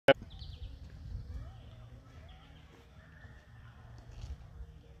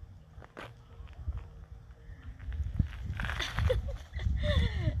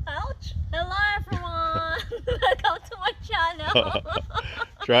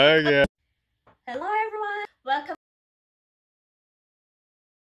Try again. Hello everyone! Welcome.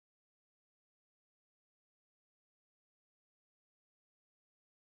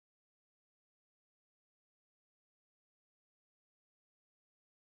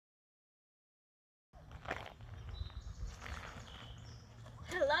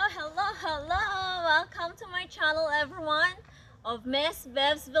 Hello! Welcome to my channel everyone of Miss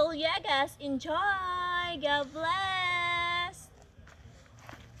Bevs Villegas. Enjoy! God bless!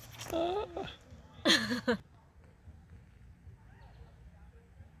 So,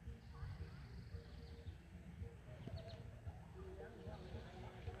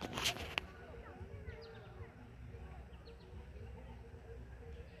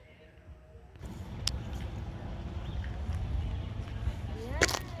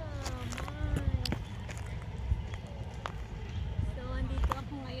 andito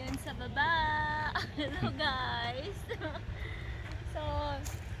ako ngayon sa baba. Hello guys! So,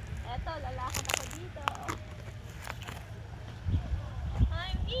 eto, lalakad ako dito.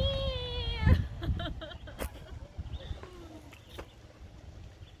 I'm here!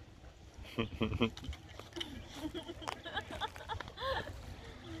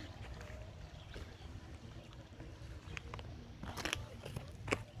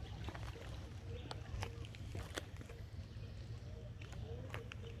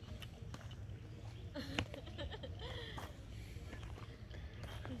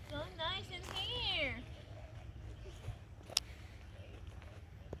 It's so nice in here!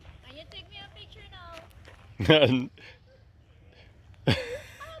 Can you take me a picture now?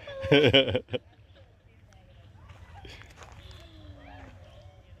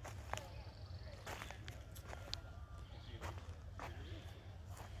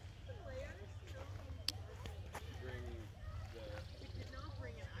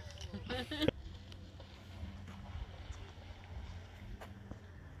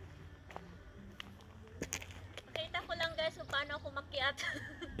 Pakita ko lang guys kung paano ako makyat.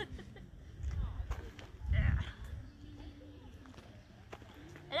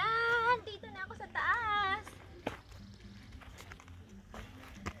 Ayan! Dito na ako sa taas!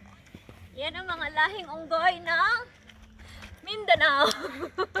 Yan ang mga lahing unggoy ng Mindanao!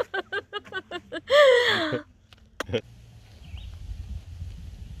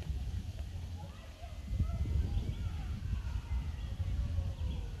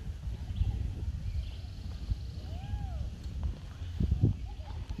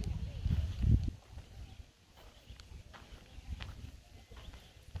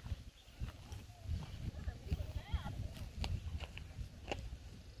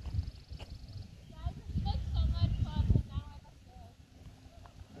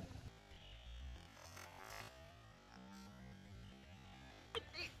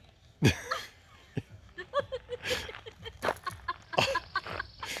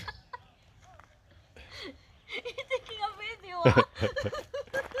 You're taking a video!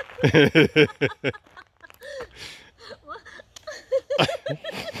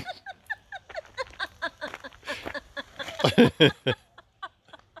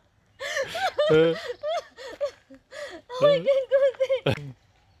 Oh my god!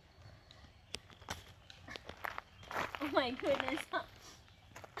 Oh my goodness!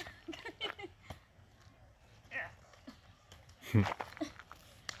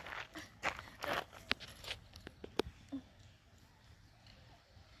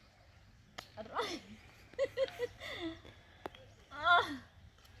 Aray. Oh,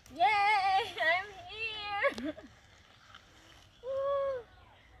 yay! I'm here! Woo.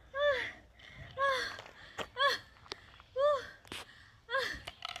 Ah, ah, ah, woo. Ah,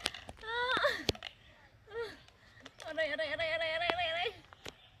 ah, ah. Aray.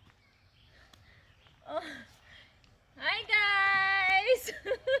 Oh. Hi guys!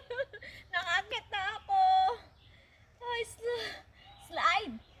 Nakakit na ako! Oh,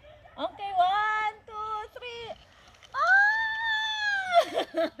 slide! Okay, 1, 2, 3. Ah!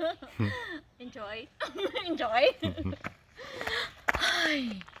 Enjoy. Enjoy.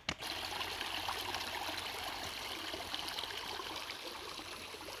 Ay.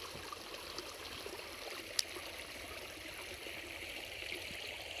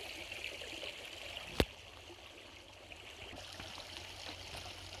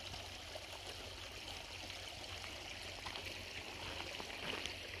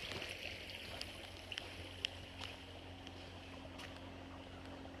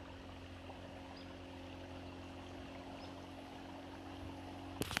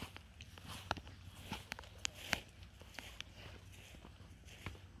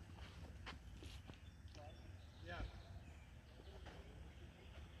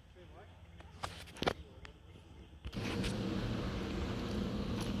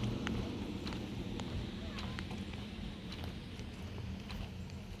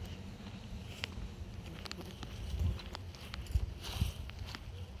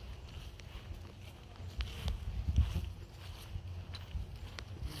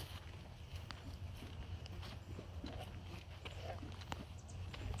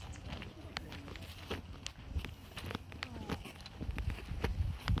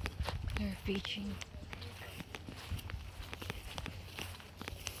 fishing.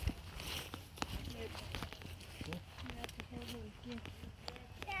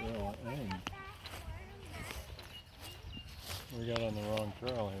 Well, we got on the wrong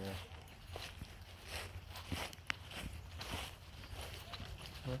trail here.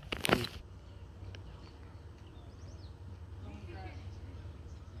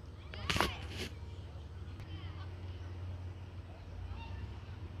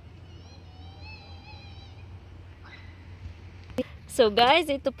 So guys,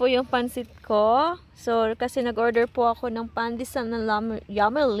 ito po yung pansit ko. So kasi nag-order po ako ng pandesal na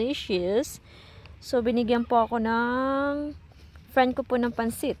Yummalicious. So binigyan po ako ng friend ko po ng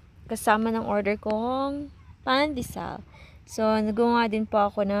pansit kasama ng order kong pandesal. So nagawa din po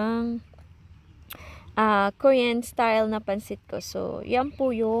ako ng Korean style na pansit ko. So yan po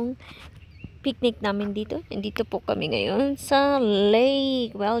yung picnic namin dito. Nandito po kami ngayon sa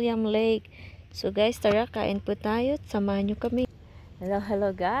lake, William Lake. So guys, tara kain po tayo at samahan nyo kami. Hello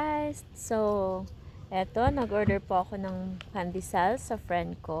guys. So eto, nag-order po ako ng pandesal sa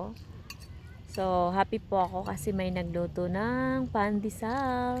friend ko. So happy po ako kasi may nagluto ng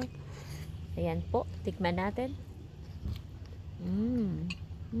pandesal. Ayan po, tikman natin.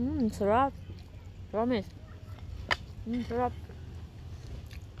 Sarap. Promise. Sarap.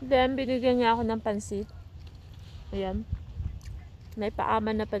 Then binigyan niya ako ng pansit. Ayan. May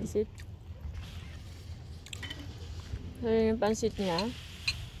paaman na pansit. So, yung pansit niya.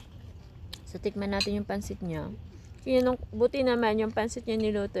 So, tikman natin yung pansit niya. Yun, buti naman yung pansit niya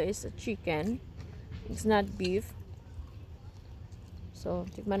niluto is chicken. It's not beef. So,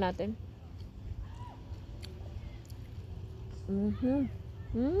 tikman natin.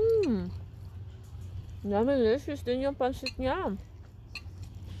 Delicious din yung pansit niya.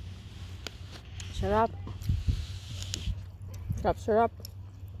 Sarap. Sarap.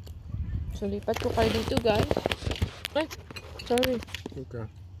 So, lipat ko kayo dito, guys. Ay, sorry. Okay.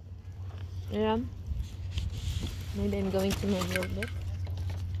 Ayan. Maybe I'm going to move a little bit.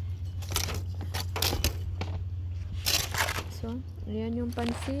 So, ayan yung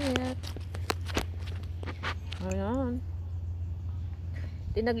pansit. Ayan.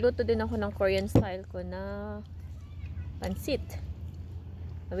 Tinagluto din ako ng Korean style ko na pansit.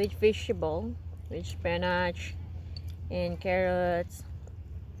 With vegetable, with spinach, and carrots,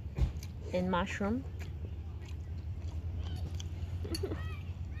 and mushroom.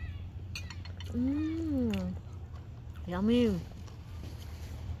 Yummy.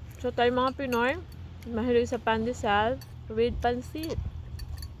 So tayo mga Pinoy, mahilig sa pandesal with pansit.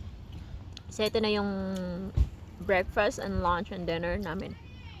 So ito na yung breakfast and lunch and dinner namin.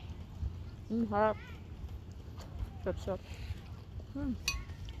 Harap. Sarap.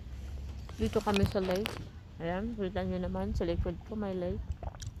 Dito kami sa lake. Ayan, kita nyo naman sa likod ko may lake.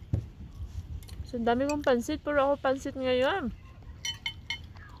 So dami mong pansit, pero ako pansit ngayon.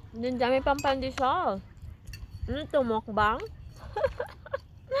 Ang dami pang pandesal. Ano ito, mukbang?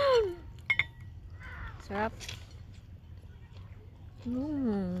 Sarap.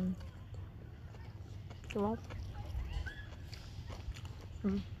 Sarap.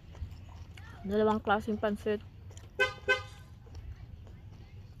 Dalawang klaseng pansit.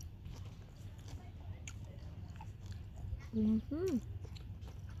 Ayan.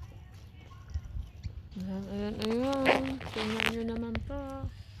 Tingnan nyo naman po.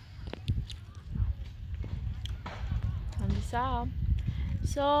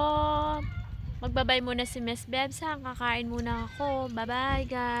 So, magbabay muna si Miss Bebs ha. Kakain muna ako. Bye-bye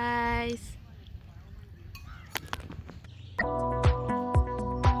guys.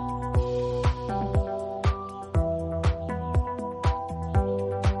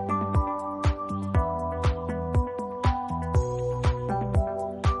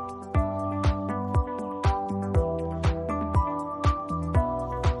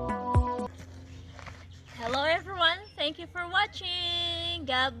 Hello everyone. Thank you for watching.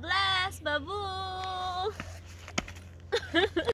 God bless. Babu.